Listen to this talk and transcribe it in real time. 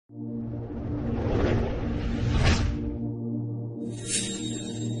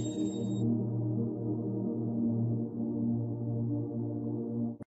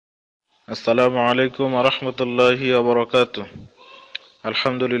আসসালামু আলাইকুম রহমতুল্লাহি ওবরাকাতুহ।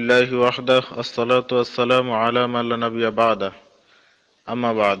 আলহামদুলিল্লাহি ওয়াহদাহ, আসসালাতু ওয়াসসালামু আলা মান লা নাবিয়্যা বা'দাহ,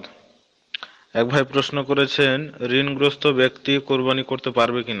 আম্মা বা'দ। এক ভাই প্রশ্ন করেছেন, ঋণগ্রস্ত ব্যক্তি কোরবানি করতে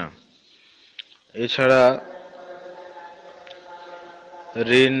পারবে কিনা। এছাড়া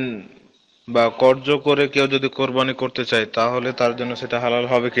ঋণ বা কর্জ করে কেউ যদি কোরবানি করতে চায় তাহলে তার জন্য সেটা হালাল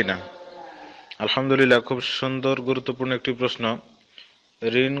হবে কিনা। আলহামদুলিল্লাহ, খুব সুন্দর গুরুত্বপূর্ণ একটি প্রশ্ন।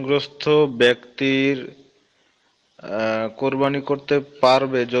 ঋণগ্রস্ত ব্যক্তির কোরবানি করতে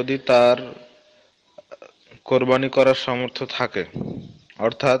পারবে যদি তার কোরবানি করার সামর্থ্য থাকে।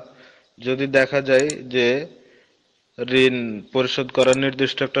 অর্থাৎ যদি দেখা যায় যে ঋণ পরিশোধ করার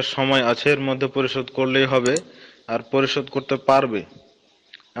নির্দিষ্ট একটা সময় আছে, এর মধ্যে পরিশোধ করলেই হবে আর পরিশোধ করতে পারবে,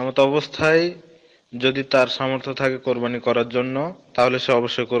 এমত অবস্থায় যদি তার সামর্থ্য থাকে কোরবানি করার জন্য, তাহলে সে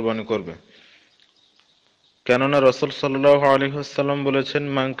অবশ্যই কোরবানি করবে। কেননা রাসূল সাল্লাল্লাহু আলাইহি ওয়াসাল্লাম বলেছেন,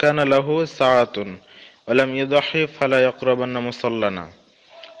 মান কানা লাহু সাআতুন ওয়া লাম ইউদাহি ফালা ইয়াকরাবান্না মুসাল্লানা।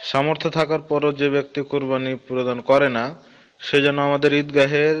 সামর্থ্য থাকার পরও যে ব্যক্তি কোরবানি প্রদান করে না, সে যেন আমাদের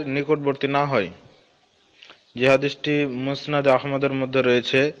ঈদগাহের নিকটবর্তী না হয়। যে হাদিসটি মুসনাদ আহমদের মধ্যে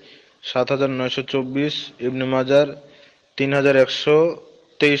রয়েছে ৭৯২৪, ইবনে মাজার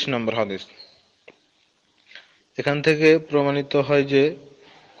 ৩১২৩ নম্বর হাদিস। এখান থেকে প্রমাণিত হয় যে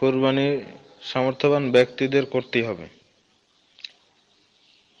কোরবানি সামর্থ্যবান ব্যক্তিদের করতেই হবে।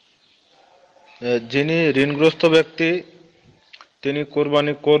 যিনি ঋণগ্রস্ত ব্যক্তি তিনি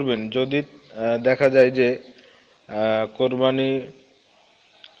কোরবানি করবেন যদি দেখা যায় যে কোরবানি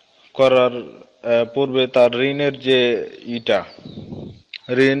করার পূর্বে তার ঋণের যে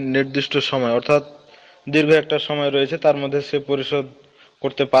ঋণ নির্দিষ্ট সময়, অর্থাৎ দীর্ঘ একটা সময় রয়েছে, তার মধ্যে সে পরিশোধ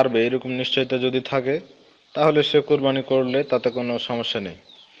করতে পারবে, এরকম নিশ্চয়তা যদি থাকে, তাহলে সে কোরবানি করলে তাতে কোনো সমস্যা নেই।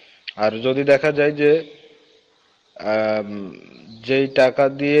 আর যদি দেখা যায় যে আম, যেই টাকা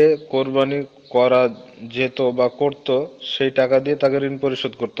দিয়ে কোরবানি করা যেত বা করত, সেই টাকা দিয়ে তাকে ঋণ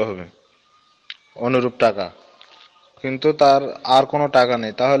পরিশোধ করতে হবে অনুরূপ টাকা, কিন্তু তার আর কোনো টাকা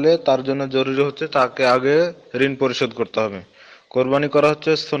নেই, তাহলে তার জন্য জরুরি হচ্ছে তাকে আগে ঋণ পরিশোধ করতে হবে। কোরবানি করা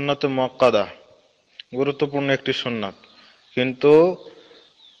হচ্ছে সুন্নাতে মুআক্কাদা, গুরুত্বপূর্ণ একটি সুন্নাত, কিন্তু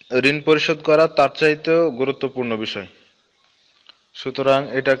ঋণ পরিশোধ করা তার চাইতেও গুরুত্বপূর্ণ বিষয়। সুতরাং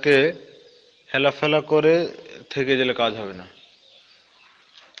এটাকে হেলাফেলা করে থেকে গেলে কাজ হবে না।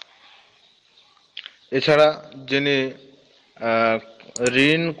 এছাড়া যিনি আহ,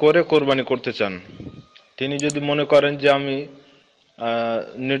 ঋণ করে কোরবানি করতে চান, তিনি যদি মনে করেন যে আমি আহ,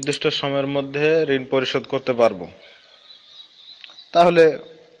 নির্দিষ্ট সময়ের মধ্যে ঋণ পরিশোধ করতে পারবো, তাহলে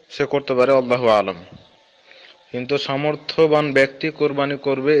সে করতে পারে, আল্লাহু আলাম। কিন্তু সামর্থ্যবান ব্যক্তি কোরবানি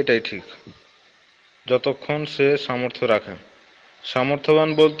করবে, এটাই ঠিক, যতক্ষণ সে সামর্থ্য রাখে। সামর্থ্যবান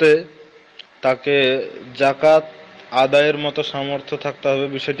বলতে তাকে জাকাত আদায়ের মতো সামর্থ্য থাকতে হবে,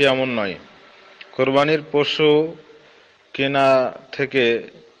 বিষয়টি এমন নয়। কোরবানির পশু কেনা থেকে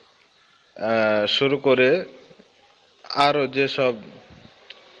শুরু করে আরও যেসব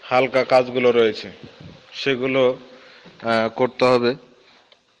হালকা কাজগুলো রয়েছে সেগুলো করতে হবে।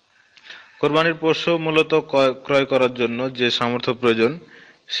 কোরবানির পশু মূলত ক্রয় করার জন্য যে সামর্থ্য প্রয়োজন,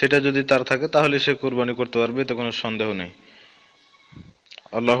 সেটা যদি তার থাকে তাহলে সে কোরবানি করতে পারবে, এতে কোনো সন্দেহ নেই।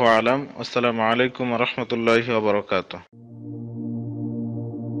 আল্লাহু আলাম। আসসালামু আলাইকুম ওয়া রাহমাতুল্লাহি ওয়া বারাকাতুহু।